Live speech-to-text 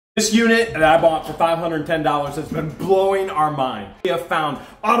This unit that I bought for $510 has been blowing our mind. We have found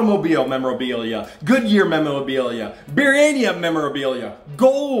automobile memorabilia, Goodyear memorabilia, Birania memorabilia,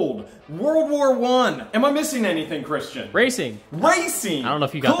 gold, World War I. Am I missing anything, Christian? Racing. Racing. I don't know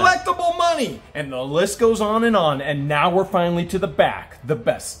if you got collectible money. And the list goes on. And now we're finally to the back, the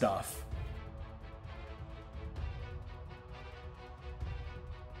best stuff.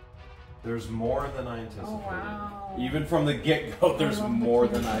 There's more than I anticipated. Oh, wow. Even from the get-go, there's more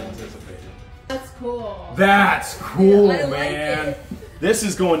than I anticipated. That's cool. That's cool, I man. like it. This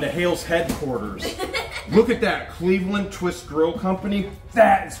is going to Hale's Headquarters. Look at that, Cleveland Twist Grill Company.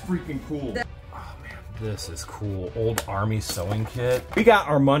 That is freaking cool. Oh man, this is cool. Old Army sewing kit. We got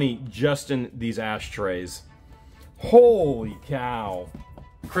our money just in these ashtrays. Holy cow.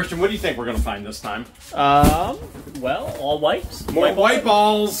 Christian, what do you think we're gonna find this time? Well, all wipes. More white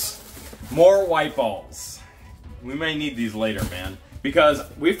balls. More white balls. We may need these later, man, because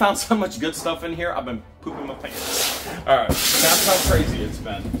we found so much good stuff in here. I've been pooping my pants. All right, that's how crazy it's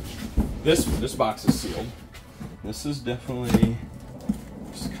been. This box is sealed. This is definitely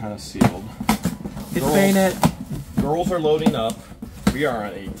just kind of sealed. It's bayonet. Girls are loading up. We are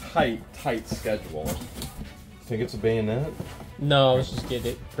on a tight schedule. Think it's a bayonet? No, let's just get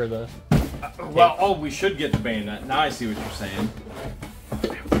it for the. Well, oh, we should get the bayonet. Now I see what you're saying.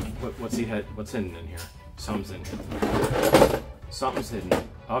 What's hidden in here? Something's in here. Something's hidden.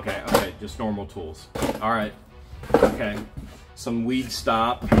 Okay, just normal tools. All right. Okay, some weed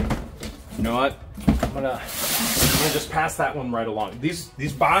stop. You know what? I'm gonna just pass that one right along.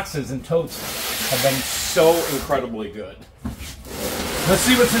 These boxes and totes have been so incredibly good. Let's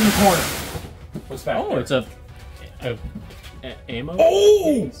see what's in the corner. What's back there? It's a ammo.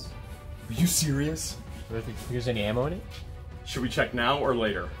 Oh! Are you serious? There's any ammo in it? Should we check now or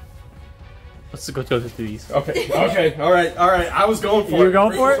later? Let's go through these. Okay, all right. I was going for it. You were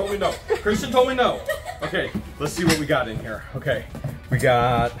going for it? Told me no. Christian told me no. Okay, let's see what we got in here. Okay, we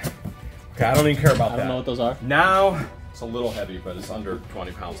got. Okay, I don't even care about that. I don't know what those are. Now it's a little heavy, but it's under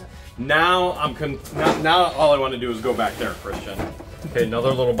 20 pounds. Now now all I want to do is go back there, Christian. Okay,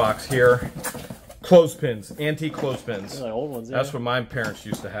 another little box here. Clothespins, antique clothespins. They're like old ones. That's what my parents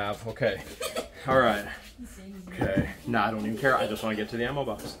used to have. Okay, all right. Okay, no, I don't even care. I just want to get to the ammo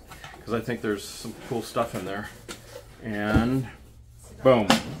box because I think there's some cool stuff in there. And boom.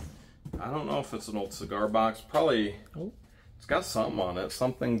 I don't know if it's an old cigar box. Probably. It's got something on it.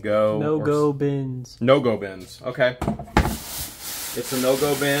 Something go. No-go bins. No-go bins. Okay. It's a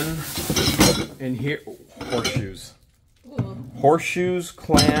no-go bin. In here, horseshoes. Horseshoes,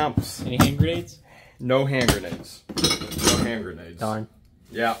 clamps. Any hand grenades? No hand grenades. No hand grenades. Darn.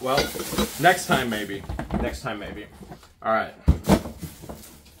 Yeah, well, next time maybe. Next time maybe. All right.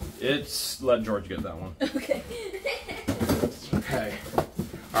 Let George get that one. Okay. Okay.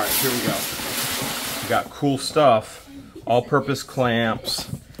 All right, here we go. We got cool stuff. All-purpose clamps,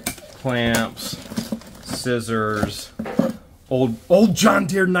 scissors. Old John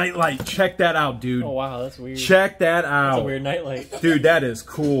Deere nightlight. Check that out, dude. Oh wow, that's weird. Check that out. That's a weird nightlight. Dude, that is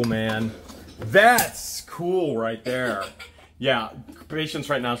cool, man. That's cool right there. Yeah, Patience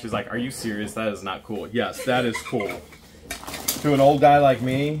right now, she's like, are you serious? That is not cool. Yes, that is cool. To an old guy like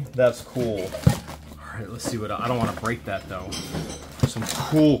me, that's cool. All right, let's see what, I don't want to break that though. Some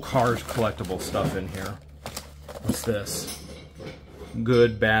cool Cars collectible stuff in here. What's this?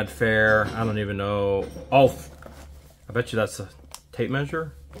 Good, bad, fair. I don't even know. Oh, I bet you that's a tape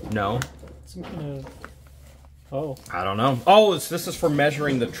measure? No. Some kind of... Oh. I don't know. Oh, this is for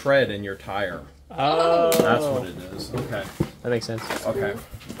measuring the tread in your tire. Oh. That's what it is. Okay. That makes sense. Okay.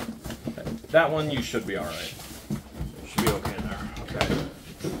 That one you should be alright. Should be okay in there. Okay.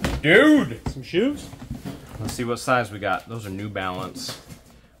 Dude! Some shoes? Let's see what size we got. Those are New Balance.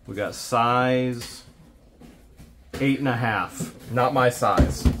 We got size 8.5. Not my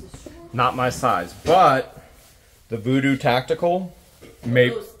size. Not my size. But the Voodoo Tactical.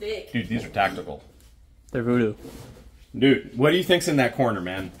 Dude, these are tactical. They're Voodoo. Dude, what do you think's in that corner,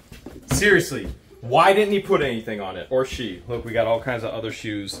 man? Seriously, why didn't he put anything on it? Or she? Look, we got all kinds of other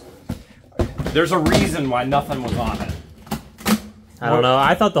shoes. There's a reason why nothing was on it. I don't know.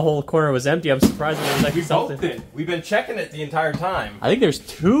 I thought the whole corner was empty. I'm surprised there was actually We something. both did. We've been checking it the entire time. I think there's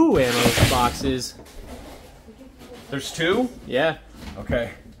 2 ammo boxes. There's 2? Yeah.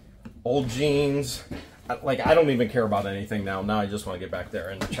 Okay. Old jeans. Like, I don't even care about anything now. Now I just want to get back there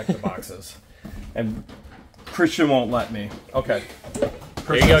and check the boxes. And Christian won't let me. Okay. There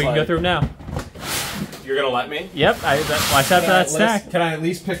you go. You can go through them now. You're going to let me? Yep. I sat for that stack. Can I at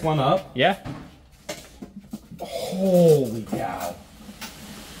least pick one up? Yeah. Holy cow.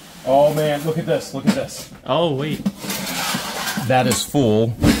 Oh man, look at this, look at this. Oh, wait. That is full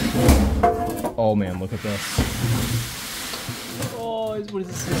Oh man, look at this. Oh, what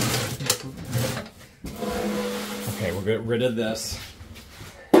is this? Okay, we'll get rid of this.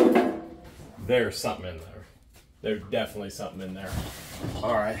 There's something in there. There's definitely something in there.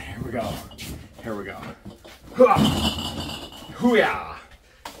 All right, here we go. Here we go. Hoo-yah!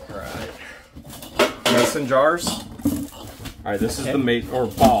 All right. Mason jars. All right, this is the or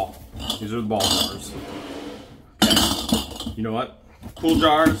ball. These are the ball jars. Okay. You know what? Cool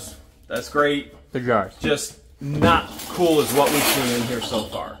jars. That's great. The jars. Just not cool as what we've seen in here so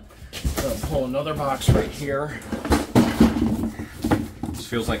far. I'll pull another box right here. This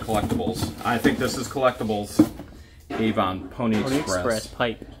feels like collectibles. I think this is collectibles. Avon Pony Express.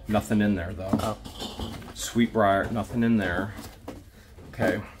 Pipe. Nothing in there though. Oh. Sweetbriar, nothing in there.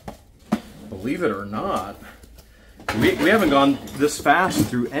 Okay. Believe it or not, we haven't gone this fast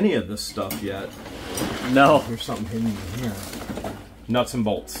through any of this stuff yet. No. There's something hidden in here. Nuts and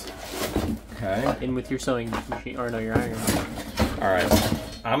bolts. Okay. In with your sewing machine, or no, your iron. All right.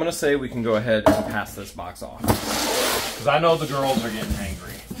 I'm gonna say we can go ahead and pass this box off because I know the girls are getting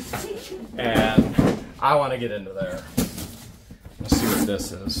angry, and I want to get into there. Let's see what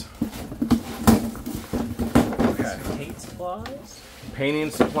this is. Okay. Paint supplies.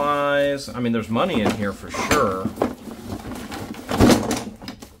 Painting supplies. I mean, there's money in here for sure.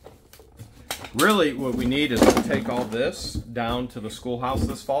 Really, what we need is to take all this down to the schoolhouse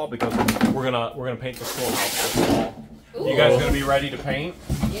this fall because we're gonna paint the schoolhouse this fall. Ooh. You guys gonna be ready to paint?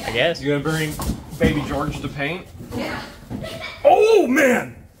 Yeah. I guess. You gonna bring baby George to paint? Yeah. Oh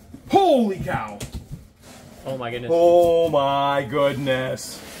man! Holy cow! Oh my goodness. Oh my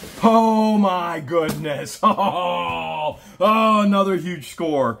goodness! Oh my goodness! Oh, another huge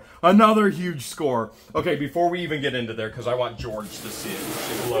score! Another huge score! Okay, before we even get into there, because I want George to see it.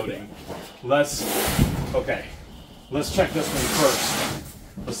 It's loading. Let's check this one first.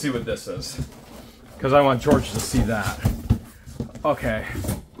 Let's see what this is, because I want George to see that. Okay.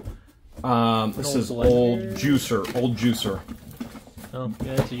 This is old juicer. Old juicer. Oh,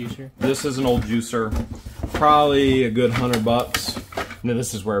 yeah, that's a juicer. This is an old juicer. Probably a good $100. Now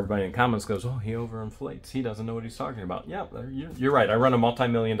this is where everybody in comments goes, oh, he overinflates. He doesn't know what he's talking about. Yeah, you're right. I run a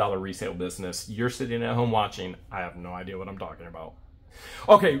multi-million-dollar resale business. You're sitting at home watching. I have no idea what I'm talking about.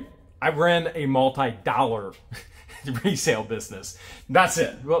 Okay, I ran a multi-dollar resale business. That's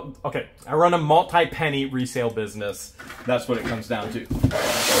it. Well, okay, I run a multi-penny resale business. That's what it comes down to.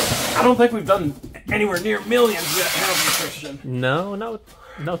 I don't think we've done anywhere near millions yet, have we, Christian? No, not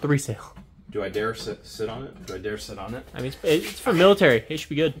with the resale. Do I dare sit on it? Do I dare sit on it? I mean, it's for military. It should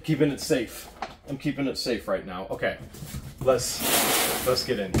be good. Keeping it safe. I'm keeping it safe right now. Okay, let's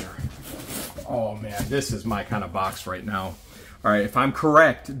get in here. Oh man, this is my kind of box right now. All right, if I'm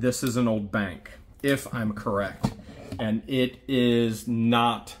correct, this is an old bank. If I'm correct, and it is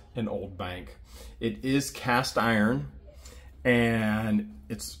not an old bank. It is cast iron, and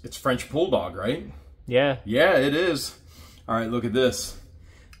it's French Bulldog, right? Yeah. Yeah, it is. All right, look at this.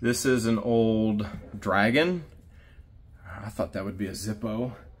 This is an old Dragon. I thought that would be a Zippo.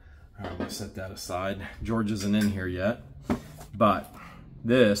 All right, let's set that aside. George isn't in here yet. But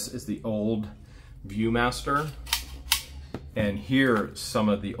this is the old Viewmaster. And here, some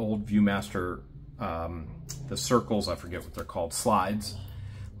of the old Viewmaster, the circles, I forget what they're called, slides.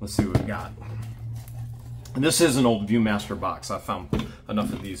 Let's see what we got. And this is an old Viewmaster box. I found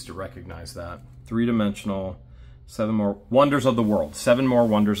enough of these to recognize that. Three-dimensional. 7 more wonders of the world. 7 more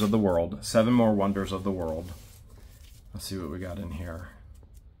wonders of the world. 7 more wonders of the world. Let's see what we got in here.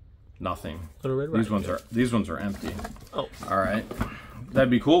 Nothing. Little Red Riding Hood. These ones are empty. Oh. All right. That'd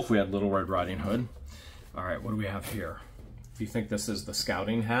be cool if we had Little Red Riding Hood. All right. What do we have here? Do you think this is the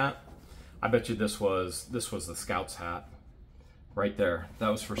scouting hat? I bet you this was the scout's hat. Right there. That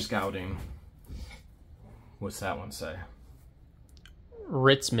was for scouting. What's that one say?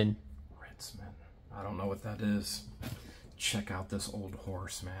 Ritzman. I don't know what that is. Check out this old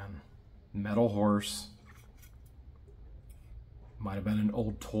horse, man. Metal horse. Might have been an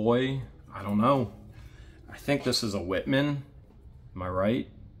old toy. I don't know. I think this is a Whitman. Am I right?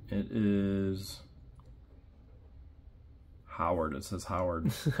 It is Howard. It says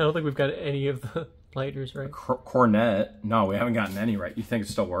Howard. I don't think we've got any of the lighters right. Cornet. No, we haven't gotten any right. You think it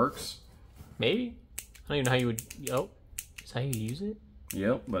still works? Maybe. I don't even know how you would... Oh, is that how you use it?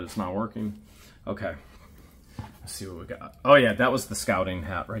 Yep, but it's not working. Okay, let's see what we got. Oh yeah, that was the scouting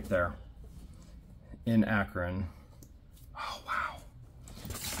hat right there in Akron. Oh wow,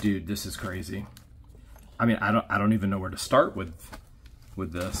 dude, this is crazy. I mean, I don't even know where to start with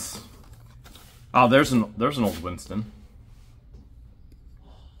this. Oh, there's an old Winston.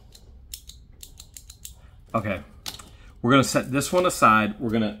 Okay, We're gonna set this one aside. We're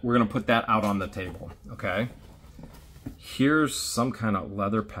gonna put that out on the table. Okay. Here's some kind of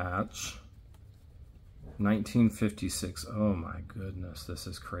leather patch. 1956. Oh my goodness, this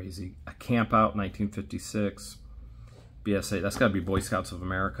is crazy. A camp out, 1956. BSA. That's got to be Boy Scouts of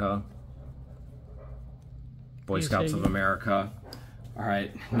America. Boy Scouts of America. All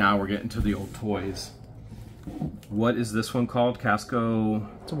right, now we're getting to the old toys. What is this one called? Casco.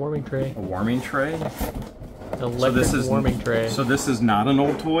 It's a warming tray. A warming tray. Electric warming tray. So this is not an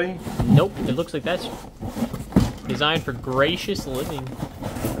old toy? Nope. It looks like that's designed for gracious living.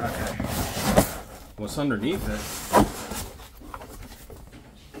 Okay. What's underneath it?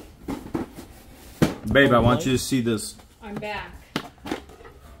 Babe, I want you to see this. I'm back.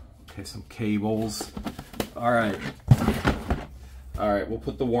 Okay, some cables. All right. All right, we'll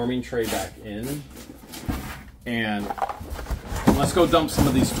put the warming tray back in. And let's go dump some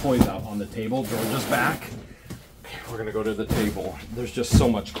of these toys out on the table. George is back. We're gonna go to the table. There's just so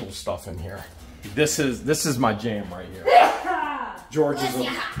much cool stuff in here. This is my jam right here. George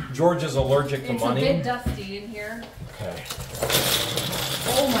is allergic to money. It's a bit dusty in here. Okay.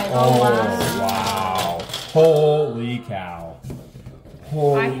 Oh my Oh god. wow! Holy cow!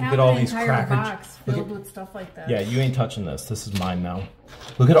 Holy! I have Look at all an these entire cracker. box filled with stuff like that. Yeah, you ain't touching this. This is mine now.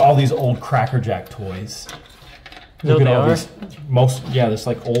 Look at all these old Cracker Jack toys. No, Look at they all are. these. Yeah, there's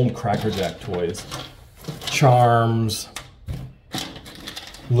like old Cracker Jack toys. Charms.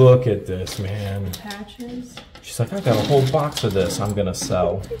 Look at this, man. Patches. She's like, I got a whole box of this I'm gonna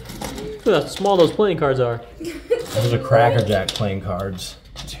sell. Look at how small those playing cards are. Those are Cracker Jack playing cards.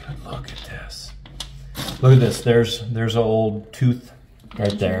 Dude, look at this. Look at this. There's an old tooth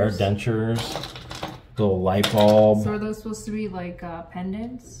right there. Dentures. Little light bulb. So are those supposed to be like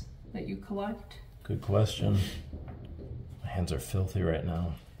pendants that you collect? Good question. My hands are filthy right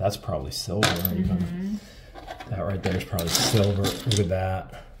now. That's probably silver even. That right there is probably silver. Look at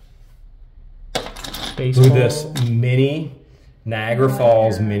that. Baseball. Look at this mini Niagara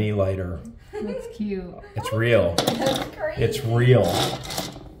Falls mini lighter. That's cute. It's real. That's great. It's real.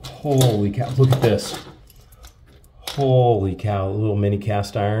 Holy cow. Look at this. Holy cow. A little mini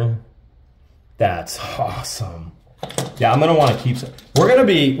cast iron. That's awesome. Yeah, I'm gonna want to keep some. We're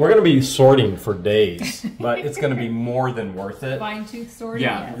gonna be sorting for days, but it's gonna be more than worth it. Fine tooth sorting.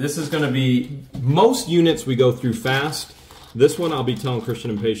 Yeah, this is gonna be, most units we go through fast. This one I'll be telling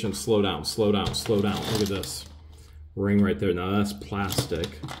Christian and Patience, slow down, slow down, slow down. Look at this. Ring right there. Now that's plastic.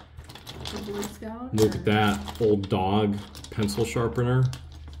 Look at that old dog pencil sharpener.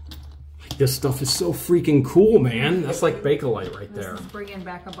 This stuff is so freaking cool, man. That's like Bakelite right there. This is bringing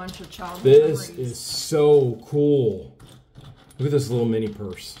back a bunch of childhood This memories. is so cool. Look at this little mini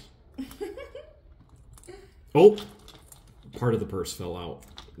purse. Oh, part of the purse fell out.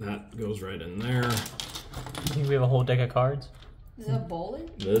 That goes right in there. I think we have a whole deck of cards. Is that a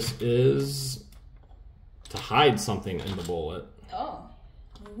bullet? This is to hide something in the bullet. Oh.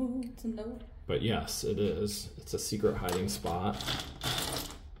 Ooh, it's a note. But yes, it is. It's a secret hiding spot.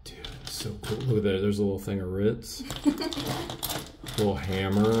 Dude, it's so cool. Look at that. There's a little thing of Ritz. Little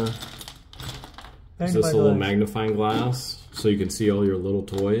hammer. Is this a little magnifying glass so you can see all your little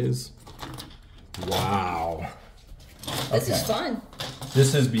toys? Wow. This is fun.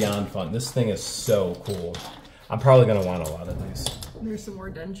 This is beyond fun. This thing is so cool. I'm probably going to want a lot of these. There's some more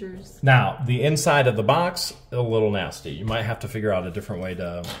dentures. Now, the inside of the box, a little nasty. You might have to figure out a different way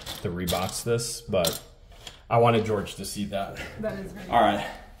to rebox this, but I wanted George to see that. That is very All right.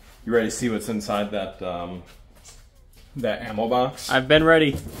 You ready to see what's inside that that ammo box? I've been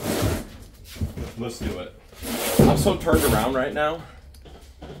ready. Let's do it. I'm so turned around right now.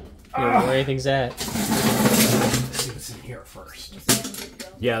 You don't know where anything's at. Let's see what's in here first.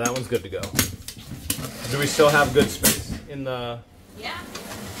 Yeah, that one's good to go. Do we still have good space in the... Yeah.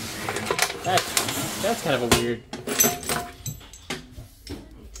 That's kind of a weird.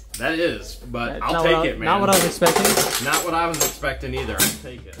 That is, but That's I'll not take what it, man. Not what I was expecting. Not what I was expecting either. I'll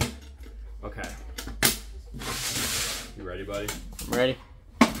take it. Okay. You ready, buddy? I'm ready.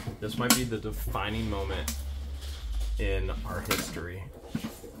 This might be the defining moment in our history.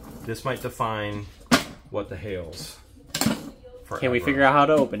 This might define what the Hales forever. Can we figure out how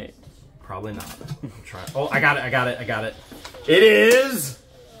to open it? Probably not. I'm trying. Oh, I got it. It is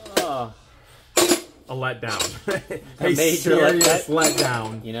Oh, a letdown. A A major serious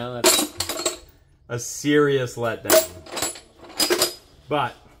letdown. you know, that's A serious letdown.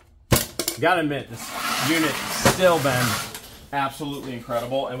 But, gotta admit, this unit's still been absolutely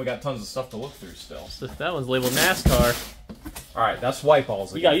incredible, and we got tons of stuff to look through still. that one's labeled NASCAR. All right, that's white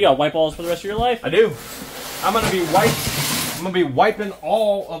balls. You got white balls for the rest of your life. I do. I'm gonna be wiping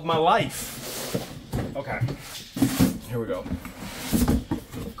all of my life. Okay. Here we go.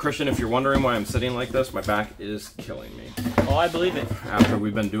 Christian, if you're wondering why I'm sitting like this, my back is killing me. Oh, I believe it. After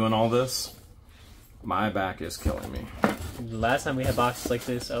we've been doing all this, my back is killing me. Last time we had boxes like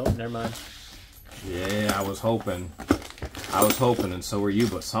this, oh, never mind. Yeah, I was hoping. I was hoping, and so were you,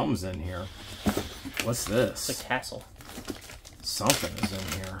 but something's in here. What's this? It's a castle. Something is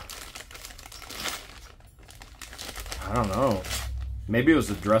in here. I don't know. Maybe it was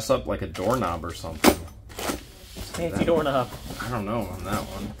to dress up like a doorknob or something. Fancy doorknob. I don't know on that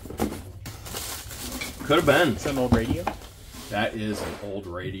one. Could have been. Some old radio. That is an old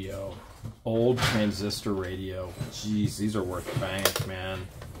radio. Old transistor radio. Jeez, these are worth bank, man.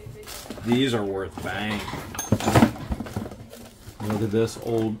 These are worth bank. Look at this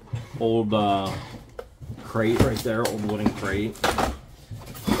old crate right there, old wooden crate.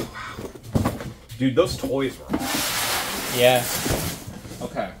 Dude, those toys were awesome. Yeah.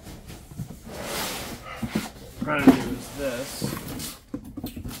 Okay. What I'm gonna do is this.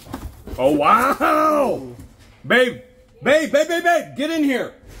 Oh, wow! Babe, get in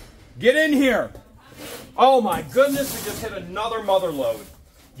here. Get in here. Oh my goodness, we just hit another mother load.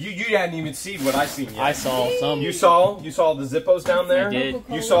 You hadn't even seen what I seen yet. I saw some. You saw the Zippos down there? I did.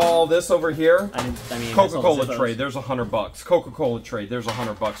 You saw all this over here? I mean, Coca-Cola trade, there's $100. Coca-Cola trade, there's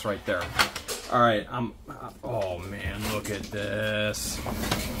 $100 right there. All right, oh man, look at this.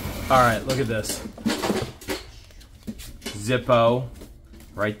 All right, look at this. Zippo,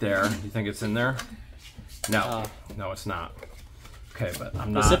 right there. You think it's in there? No, no, it's not. Okay, but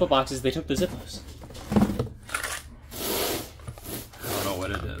I'm not. The Zippo boxes, they took the Zippos. I don't know what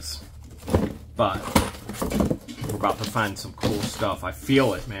it is, but we're about to find some cool stuff. I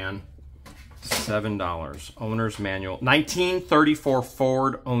feel it, man. $7. Owner's manual. 1934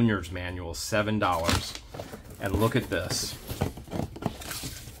 Ford Owner's Manual. $7. And look at this.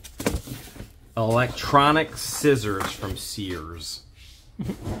 Electronic scissors from Sears.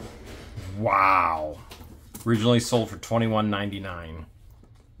 Wow. Originally sold for $21.99.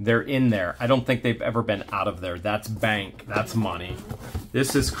 They're in there. I don't think they've ever been out of there. That's bank. That's money.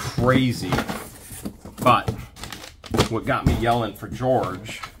 This is crazy. But what got me yelling for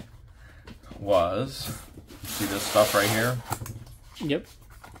George was, see this stuff right here? Yep.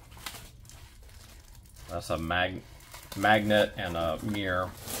 That's a magnet and a mirror.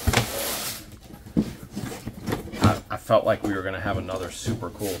 I felt like we were going to have another super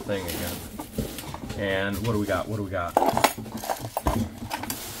cool thing again. And what do we got? What do we got?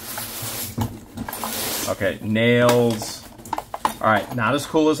 Okay, nails. All right, not as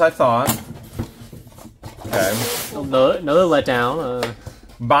cool as I thought. Okay. Another letdown.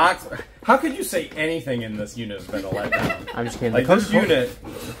 Box. How could you say anything in this unit has been a letdown? I'm just kidding. Like this unit.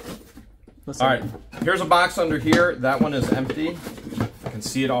 Listen. All right, here's a box under here. That one is empty. I can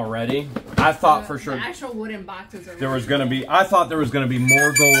see it already. I thought for sure the actual wooden boxes are there was gonna be. I thought there was gonna be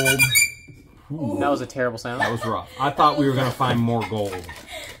more gold. Ooh, that was a terrible sound. That was rough. I thought we were gonna find more gold.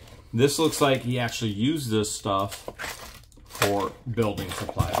 This looks like he actually used this stuff for building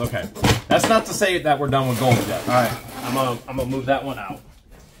supplies. Okay, that's not to say that we're done with gold yet. All right, I'm gonna move that one out,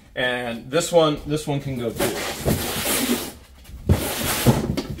 and this one can go too.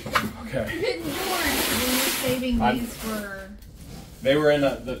 Okay. Saving these for. They were in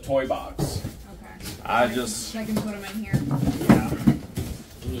the toy box. Okay. I can put them in here. Yeah.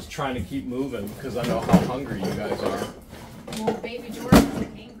 I'm just trying to keep moving because I know how hungry you guys are. Well, baby George is the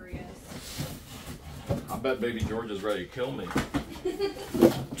angriest. I bet baby George is ready to kill me.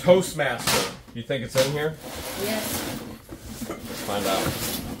 Toastmaster. You think it's in here? Yes. Let's find out.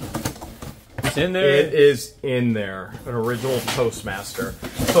 It's in there. It is in there. An original Toastmaster.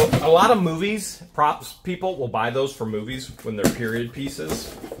 So a lot of movies, props people will buy those for movies when they're period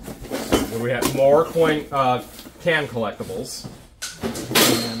pieces. When we have more can collectibles.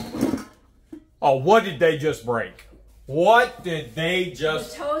 And, oh, what did they just break? What did they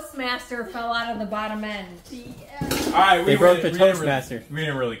just... The Toastmaster fell out of the bottom end. All right, they broke the Toastmaster. We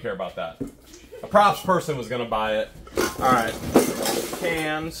didn't really care about that. A props person was going to buy it. All right,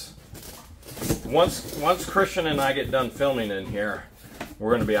 cans. Once Christian and I get done filming in here, we're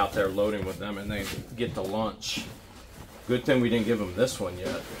going to be out there loading with them and then get to lunch. Good thing we didn't give them this one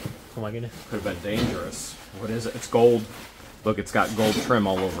yet. Oh my goodness. Could have been dangerous. What is it? It's gold. Look, it's got gold trim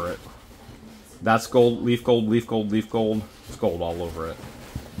all over it. That's gold, leaf gold, leaf gold, leaf gold. It's gold all over it.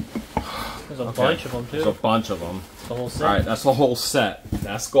 There's a bunch of them too. There's a bunch of them. The whole set. All right, that's the whole set.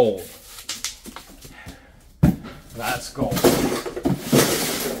 That's gold. That's gold.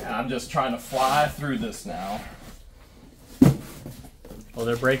 And I'm just trying to fly through this now. Oh,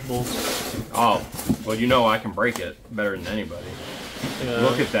 they're breakables. Oh, well, you know I can break it better than anybody.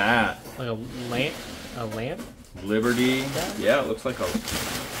 Look at that. Like a lamp? A lamp? Liberty. Yeah, it looks like a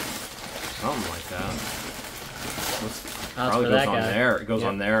something like that. Probably goes on there. It goes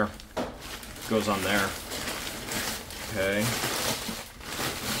on there. It goes on there. Okay.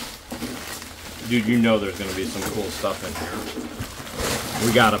 Dude, you know there's gonna be some cool stuff in here.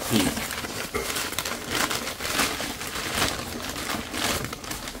 We gotta peek.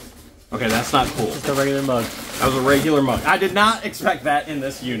 Okay, that's not cool. Just a regular mug. That was a regular mug. I did not expect that in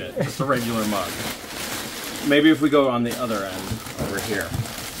this unit. Just a regular mug. Maybe if we go on the other end, over here.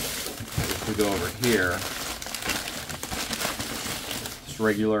 If we go over here, just a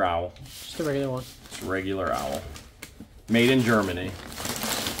regular owl. Just a regular one. Just a regular owl. Made in Germany.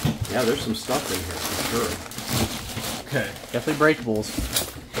 Yeah, there's some stuff in here for sure. Okay. Definitely breakables.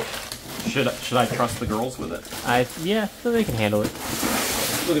 Should I trust the girls with it? Yeah, so they can handle it.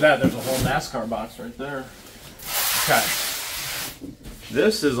 Look at that, there's a whole NASCAR box right there. Okay.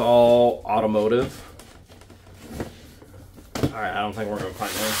 This is all automotive. Alright, I don't think we're going to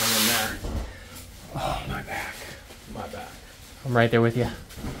find anything in there. Oh, my back. My back. I'm right there with you.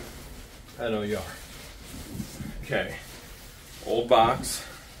 I know you are. Okay. Old box.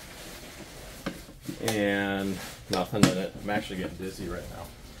 And nothing in it. I'm actually getting dizzy right now.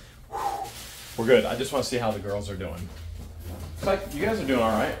 Whew. We're good. I just want to see how the girls are doing. It's like you guys are doing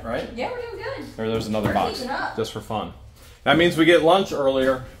all right, right? Yeah, we're doing good. Or there's another box just for fun. That means we get lunch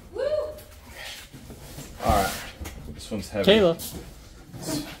earlier. Woo! All right. This one's heavy. Kayla.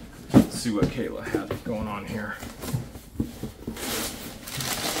 Let's see what Kayla had going on here.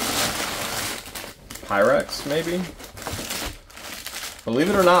 Pyrex, maybe? Believe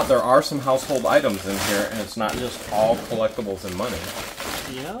it or not, there are some household items in here, and it's not just all collectibles and money.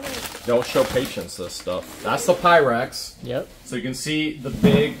 Yeah. Don't show patience, this stuff. That's the Pyrex. Yep. So you can see the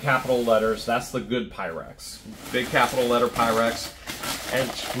big capital letters. That's the good Pyrex. Big capital letter Pyrex.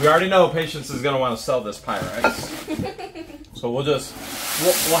 And we already know Patience is going to want to sell this Pyrex. So we'll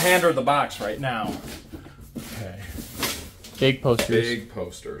hand her the box right now. Okay. Big posters. Big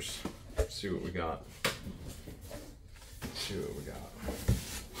posters. Let's see what we got. Let's see what we got.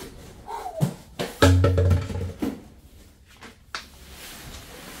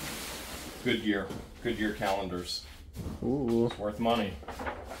 Goodyear calendars. Ooh. It's worth money.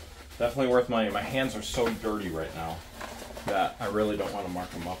 Definitely worth money. My hands are so dirty right now that I really don't want to mark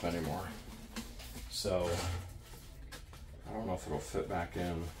them up anymore. So, I don't know if it'll fit back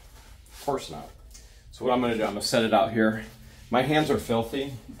in. Of course not. So what I'm going to do, I'm going to set it out here. My hands are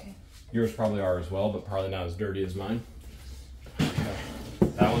filthy. Okay. Yours probably are as well, but probably not as dirty as mine. Okay.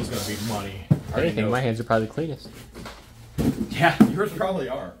 That one's going to be money. If anything, my hands are probably the cleanest. Yeah, yours probably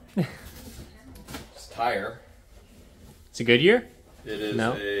are. It's tire. It's a good year? It is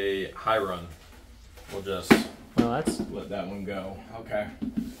a high run. We'll just that's let that one go. Okay.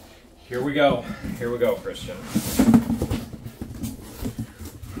 Here we go. Here we go, Christian.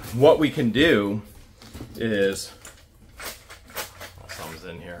 What we can do is, something's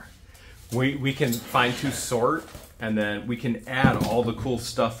in here. We can fine tooth sort, and then we can add all the cool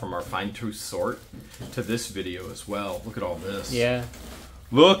stuff from our fine tooth sort to this video as well. Look at all this. Yeah.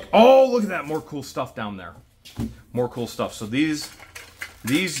 Look. Oh, look at that. More cool stuff down there. More cool stuff. So these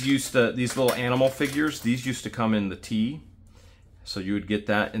little animal figures, these used to come in the T. So you would get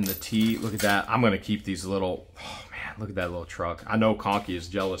that in the T. Look at that. I'm going to keep these little, oh man, look at that little truck. I know Conky is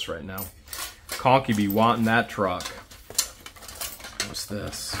jealous right now. Conky be wanting that truck. What's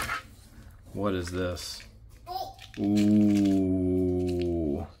this? What is this?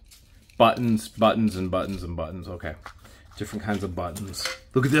 Ooh. Buttons, buttons, and buttons, and buttons. Okay. Different kinds of buttons.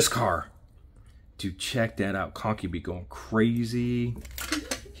 Look at this car. Dude, check that out. Conky be going crazy.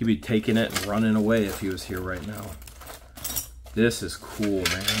 He'd be taking it and running away if he was here right now. This is cool,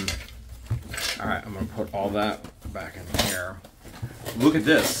 man. All right, I'm gonna put all that back in here. Look at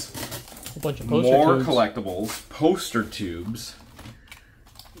this. A bunch of poster More tubes. collectibles, poster tubes.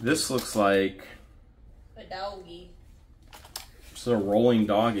 This looks like A doggy. it's a rolling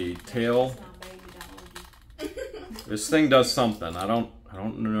doggy tail. This thing does something. I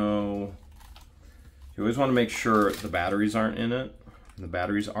don't know. You always want to make sure the batteries aren't in it. The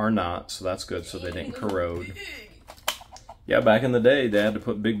batteries are not, so that's good, so they didn't corrode. Yeah, back in the day, they had to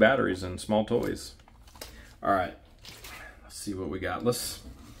put big batteries in small toys. All right, let's see what we got.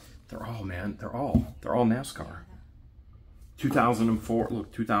 They're all NASCAR. 2004,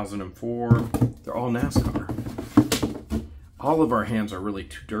 look, 2004, they're all NASCAR. All of our hands are really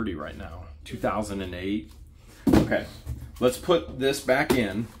too dirty right now. 2008. Okay, let's put this back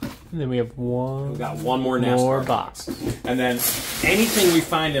in. And then we have We got one more NASCAR box. And then anything we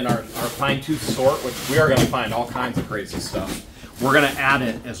find in our fine tooth sort, which we are going to find all kinds of crazy stuff, we're going to add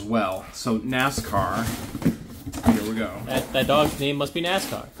it as well. So NASCAR, we go. That dog's name must be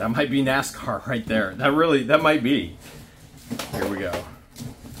NASCAR. That might be NASCAR right there. That might be. Here we go.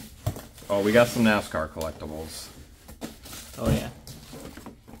 Oh, we got some NASCAR collectibles. Oh yeah.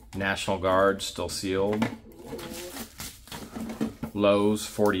 National Guard, still sealed. Lowe's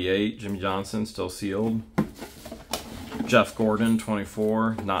 48, Jimmy Johnson, still sealed. Jeff Gordon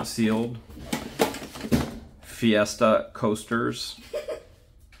 24, not sealed. Fiesta coasters.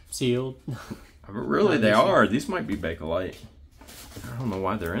 Sealed. Really, they are. These might be Bakelite. I don't know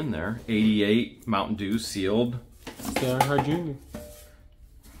why they're in there. 88 Mountain Dew sealed. Dale Earnhardt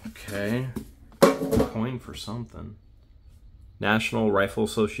Jr. Okay. Coin for something. National Rifle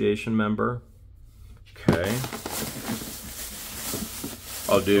Association member. Okay.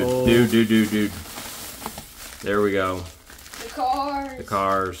 Oh, dude. There we go. The cars. The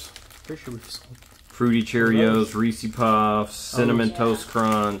cars. Pretty sure we've sold. Fruity Cheerios, Reese Puffs, Cinnamon Toast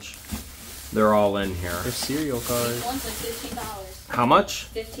Crunch. They're all in here. They're cereal cars. One's like $15. How much?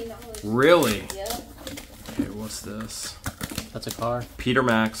 $15. Really? Yep. Okay, what's this? That's a car. Peter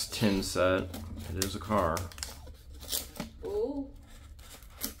Max tin set. It is a car. Ooh.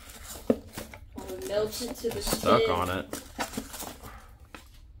 Oh, it melts into the Stuck skin. on it.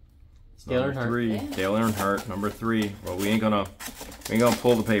 Dale Number Earnhardt. 3. Yeah. Dale Earnhardt, number 3. Well, we ain't gonna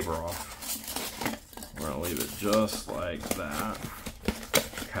pull the paper off. We're gonna leave it just like that.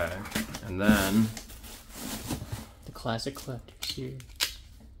 Okay, and then The classic collector series.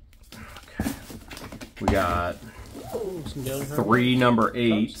 okay, we got Ooh, some Dale Earnhardt. 3 number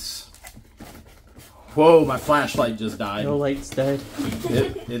 8s. Whoa, my flashlight just died. No light's dead.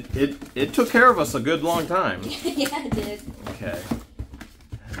 It took care of us a good long time. Yeah, it did. Okay.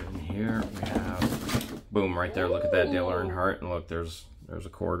 And here we have, boom, right there. Look at that Dale Earnhardt, and look, there's a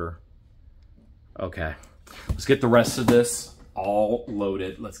quarter. Okay, let's get the rest of this all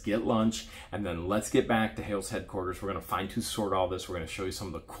loaded. Let's get lunch, and then let's get back to Hale's headquarters. We're gonna fine-tooth sort all this. We're gonna show you some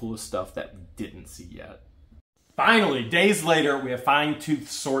of the coolest stuff that we didn't see yet. Finally, days later, we have fine-tooth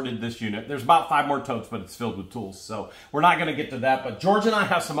sorted this unit. There's about 5 more totes, but it's filled with tools, so we're not gonna get to that. But George and I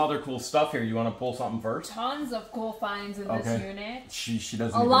have some other cool stuff here. You wanna pull something first? Tons of cool finds in this unit. She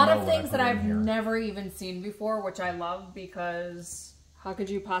doesn't A even lot know of what I things put that in I've here. never even seen before, which I love because how could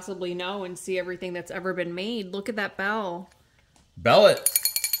you possibly know and see everything that's ever been made? Look at that bell. Bell it.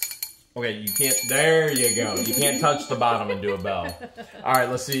 Okay, you can't. There you go. You can't touch the bottom and do a bell. All right,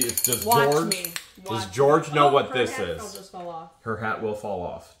 let's see. Does Watch George? me. Does George know what her this hat is? Just fell off. Her hat will fall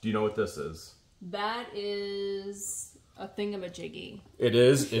off. Do you know what this is? That is a thingamajiggy. It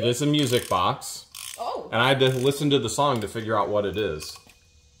is. It is a music box, Oh. and I had to listen to the song to figure out what it is.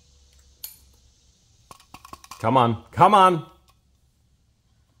 Come on! Come on!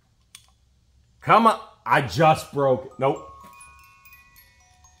 Come on! I just broke it. Nope.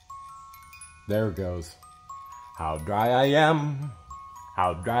 There it goes. How dry I am.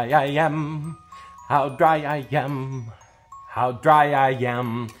 How dry I am. How dry I am. How dry I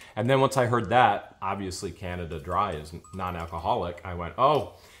am. And then once I heard that, obviously Canada Dry is non-alcoholic, I went,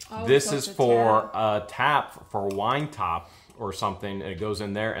 oh this so is it's a for a tap for a wine top or something. And it goes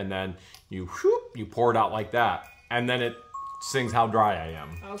in there, and then you pour it out like that. And then it sings How Dry I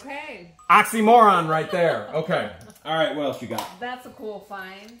Am. Okay. Oxymoron right there. Okay. All right, what else you got? That's a cool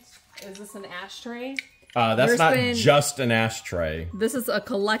find. Is this an ashtray? That's There's not been- just an ashtray. This is a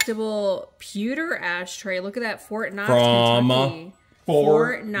collectible pewter ashtray. Look at that, Fort Knox, From Kentucky.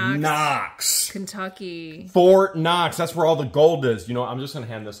 Fort Knox, Knox. Kentucky. Fort Knox. That's where all the gold is. You know, I'm just going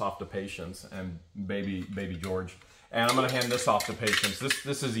to hand this off to Patience and baby George. And I'm going to hand this off to Patience.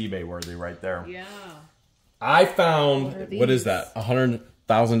 This is eBay worthy right there. Yeah. I found, what is these? that?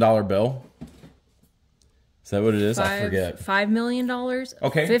 $100,000 bill? Is that what it is? I forget. $5 million?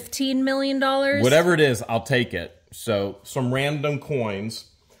 Okay. $15 million? Whatever it is, I'll take it. So, some random coins.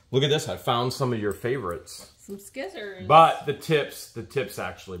 Look at this. I found some of your favorites. Some skizzers. But the tips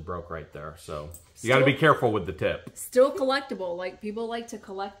actually broke right there. So, you got to be careful with the tip. Still collectible. Like, people like to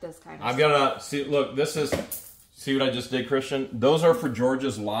collect this kind of I'm stuff. going to, see, look, this is, see what I just did, Christian? Those are for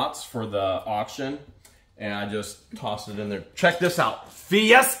George's lots for the auction. And I just tossed it in there. Check this out.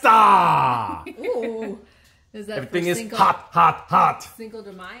 Fiesta! Ooh. Is that Everything for is Cinco, hot, hot, hot. Cinco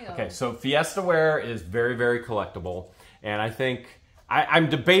de Mayo? Okay, so Fiesta ware is very, very collectible. And I think, I'm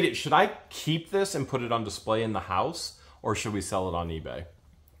debating, should I keep this and put it on display in the house? Or should we sell it on eBay?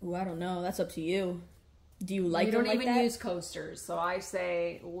 Ooh, I don't know. That's up to you. Do you like We it don't like even that? use coasters, so I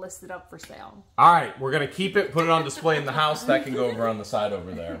say list it up for sale. All right, we're gonna keep it, put it on display in the house. That can go over on the side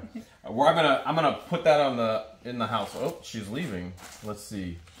over there. I'm gonna put that on in the house. Oh, she's leaving. Let's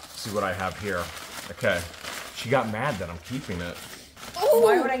see what I have here. Okay, she got mad that I'm keeping it.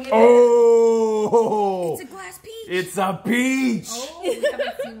 Why would I give it? Oh! Oh, It's a glass peach. it's a peach. Oh, we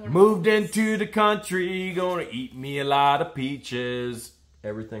haven't seen one. Moved into the country, gonna eat me a lot of peaches.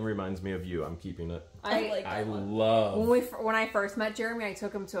 Everything reminds me of you. I'm keeping it. I like I that one. love. When I first met Jeremy, I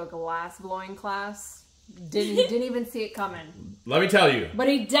took him to a glass blowing class. Didn't even see it coming. Let me tell you, But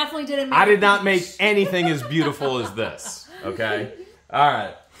he definitely didn't make I did a not peach. make anything as beautiful as this. Okay. All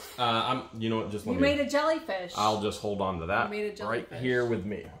right. You know what? Just let You me. made a jellyfish. I'll just hold on to that You made a right jellyfish. here with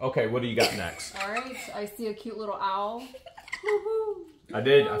me. Okay. What do you got next? All right. I see a cute little owl.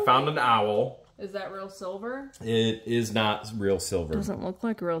 I found an owl. Is that real silver? It is not real silver. Doesn't look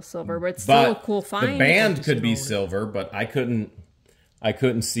like real silver, but it's still a cool find. The band could be silver, but I couldn't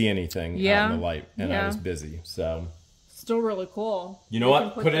see anything out in the light, and I was busy. So Still really cool. you know We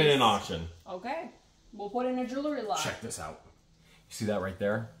what? can Put it this- in auction. Okay. We'll put it in a jewelry lot. Check this out. You see that right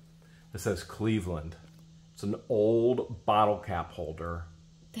there? It says Cleveland. It's an old bottle cap holder.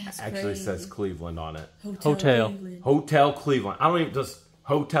 That's Actually crazy. says Cleveland on it. Hotel. Cleveland. Hotel Cleveland. I don't even, does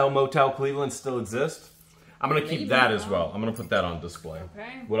Hotel Motel Cleveland still exist? I'm going to keep that as well. I'm going to put that on display.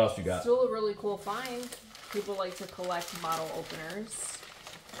 Okay. What else you got? Still a really cool find. People like to collect bottle openers.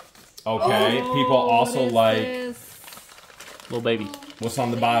 Okay. Oh, People also what is like, this? Little baby. what's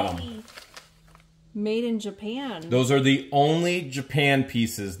on the bottom? Made in Japan. Those are the only Japan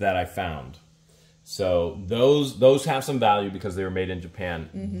pieces that I found. So those have some value because they were made in Japan.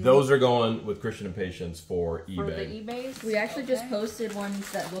 Those are going with Christian and Patience for eBay. For the eBays? We actually just posted ones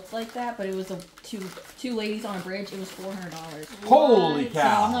that looked like that, but it was two ladies on a bridge. It was $400. Holy So I'm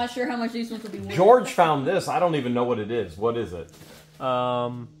cow! not sure how much these ones will be worth. George found this. I don't even know what it is. What is it?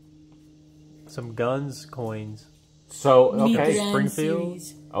 Some guns, coins. So Meet okay, the End Springfield.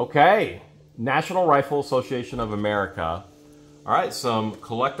 series. okay. National Rifle Association of America. All right, some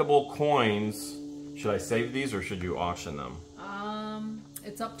collectible coins. Should I save these or should you auction them?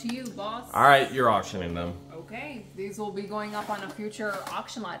 It's up to you, boss. All right, you're auctioning them. Okay, these will be going up on a future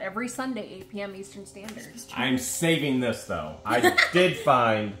auction lot every Sunday, 8 p.m. Eastern Standard. I'm saving this though. I did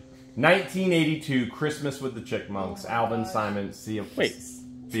find 1982 Christmas with the Chickmunks, Alvin Simon, Wait.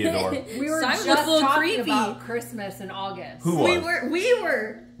 Theodore. We were Simon was just a little talking creepy. about Christmas in August. Who We was?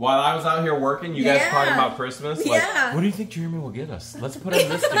 were. While I was out here working, you guys Yeah. talking about Christmas? Like, Yeah. what do you think Jeremy will get us? Let's put in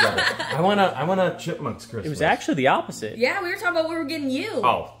this together. I want a Chipmunks Christmas. It was actually the opposite. Yeah, we were talking about what we were getting you.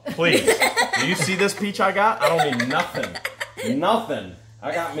 Oh, please. Do you see this peach I got? I don't need nothing. Nothing.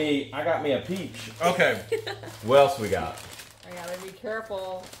 I got me a peach. Okay. What else we got? I gotta be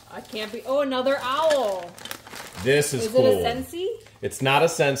careful. I can't be. Oh, another owl. This is Is cool. it a Sensi? It's not a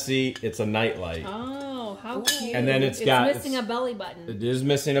Sensi, it's a nightlight. Oh, how cute. And then it's missing a belly button. It is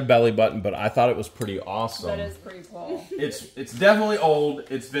missing a belly button, but I thought it was pretty awesome. That is pretty cool. It's definitely old,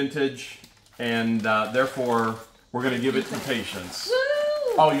 it's vintage, and therefore we're gonna give it to Patience. Woo!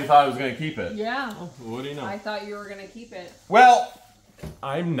 Oh, you thought I was gonna keep it? Yeah. What do you know? I thought you were gonna keep it. Well,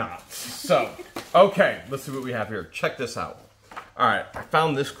 I'm not. So, okay, let's see what we have here. Check this out. All right, I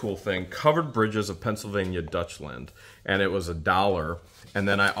found this cool thing, Covered Bridges of Pennsylvania Dutchland, and it was $1. And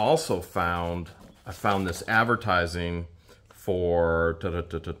then I also found this advertising for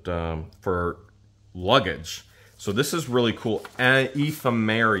luggage. So this is really cool.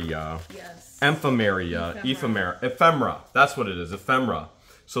 Ephemeria. Yes. Ephemera. That's what it is, ephemera.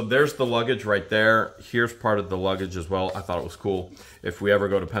 So there's the luggage right there. Here's part of the luggage as well. I thought it was cool. If we ever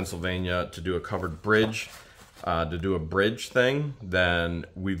go to Pennsylvania to do a covered bridge, to do a bridge thing, then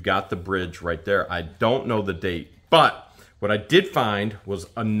we've got the bridge right there. I don't know the date, but what I did find was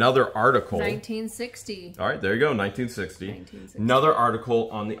another article. 1960. All right, there you go, 1960. Another article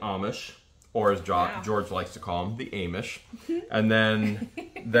on the Amish, or as George likes to call them, the Amish. And then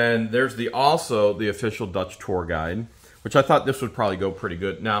there's also the official Dutch tour guide, which I thought this would probably go pretty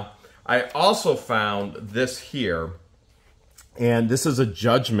good. Now, I also found this here, and this is a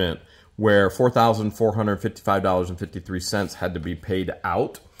judgment where $4,455.53 had to be paid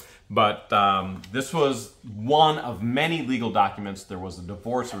out. But this was one of many legal documents. There was a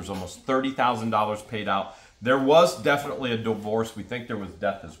divorce. There was almost $30,000 paid out. There was definitely a divorce. We think there was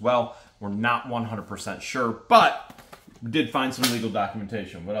death as well. We're not 100% sure, but we did find some legal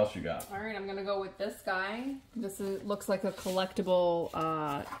documentation. What else you got? All right, I'm gonna go with this guy. Looks like a collectible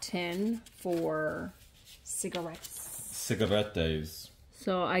tin for cigarettes. Cigarettes.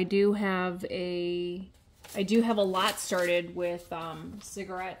 So I do have a lot started with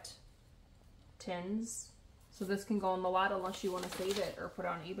cigarette tins. So this can go in the lot unless you want to save it or put it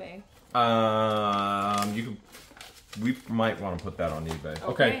on eBay. We might want to put that on eBay.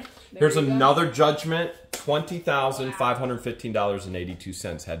 Okay, Here's there you go. another judgment.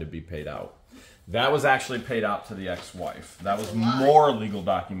 $20,515.82 had to be paid out. That was actually paid out to the ex-wife. That was more legal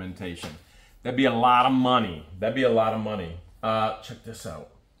documentation. That'd be a lot of money. That'd be a lot of money. Check this out.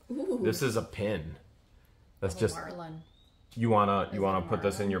 Ooh. This is a pin. That's just. Marlin. You wanna put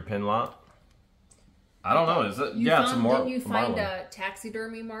this in your pin lot? I don't know. Is it? Yeah, it's a Didn't you find marlin. a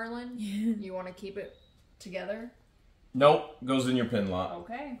taxidermy marlin? You want to keep it together? Nope, goes in your pin lot.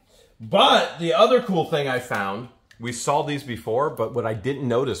 Okay. But the other cool thing I found, we saw these before, but what I didn't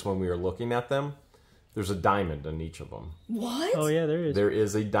notice when we were looking at them, there's a diamond in each of them. What? Oh yeah, there is. There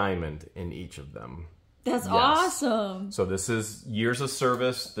is a diamond in each of them. That's Yes. awesome. So this is years of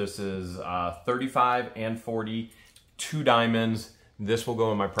service. This is 35 and 40, 2 diamonds. This will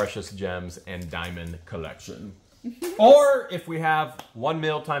go in my precious gems and diamond collection. Or if we have 1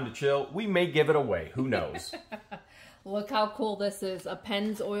 mil time to chill, we may give it away. Who knows? Look how cool this is. A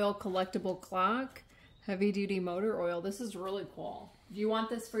Pennzoil collectible clock. Heavy duty motor oil. This is really cool. Do you want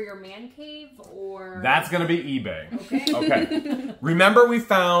this for your man cave or? That's going to be eBay. Okay. Okay. Remember we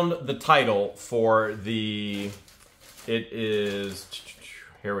found the title for the, it is,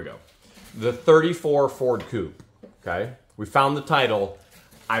 here we go. The 34 Ford Coupe. Okay. We found the title.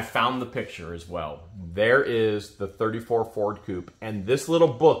 I found the picture as well. There is the 34 Ford Coupe. And this little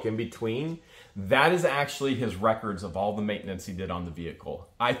book in between, that is actually his records of all the maintenance he did on the vehicle.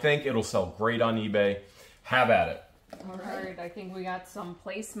 I think it'll sell great on eBay. Have at it. All right. I think we got some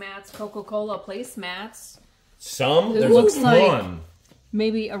placemats, Coca-Cola placemats. Some? It There's looks a like- ton.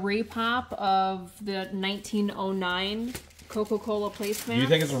 Maybe a repop of the 1909 Coca-Cola placemat. Do you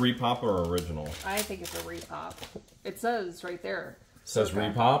think it's a repop or original? I think it's a repop. It says right there. It says Circa.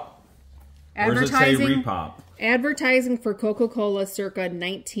 repop? Or does it say repop? Advertising for Coca-Cola circa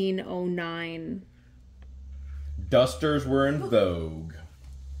 1909. Dusters were in vogue.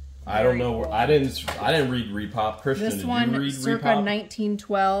 I don't know. cool. I didn't read repop. Christian, This did one you read circa repop?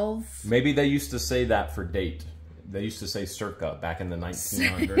 1912. Maybe they used to say that for date. They used to say circa back in the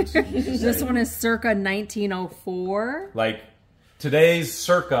 1900s. This one is circa 1904 like today's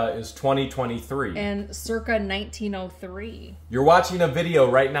circa is 2023. and circa 1903. You're watching a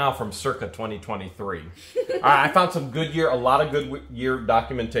video right now from circa 2023. All right, I found some Goodyear, a lot of Goodyear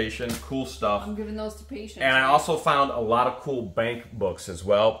documentation, cool stuff. I'm giving those to patients. And I also found a lot of cool bank books as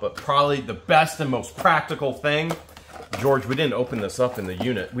well, but probably the best and most practical thing, George, we didn't open this up in the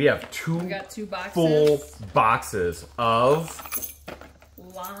unit. We have We got 2 boxes. full boxes of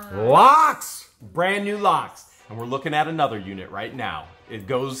Locks. locks, brand new locks. And we're looking at another unit right now. It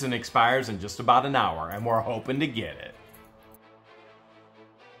goes and expires in just about an hour, and we're hoping to get it.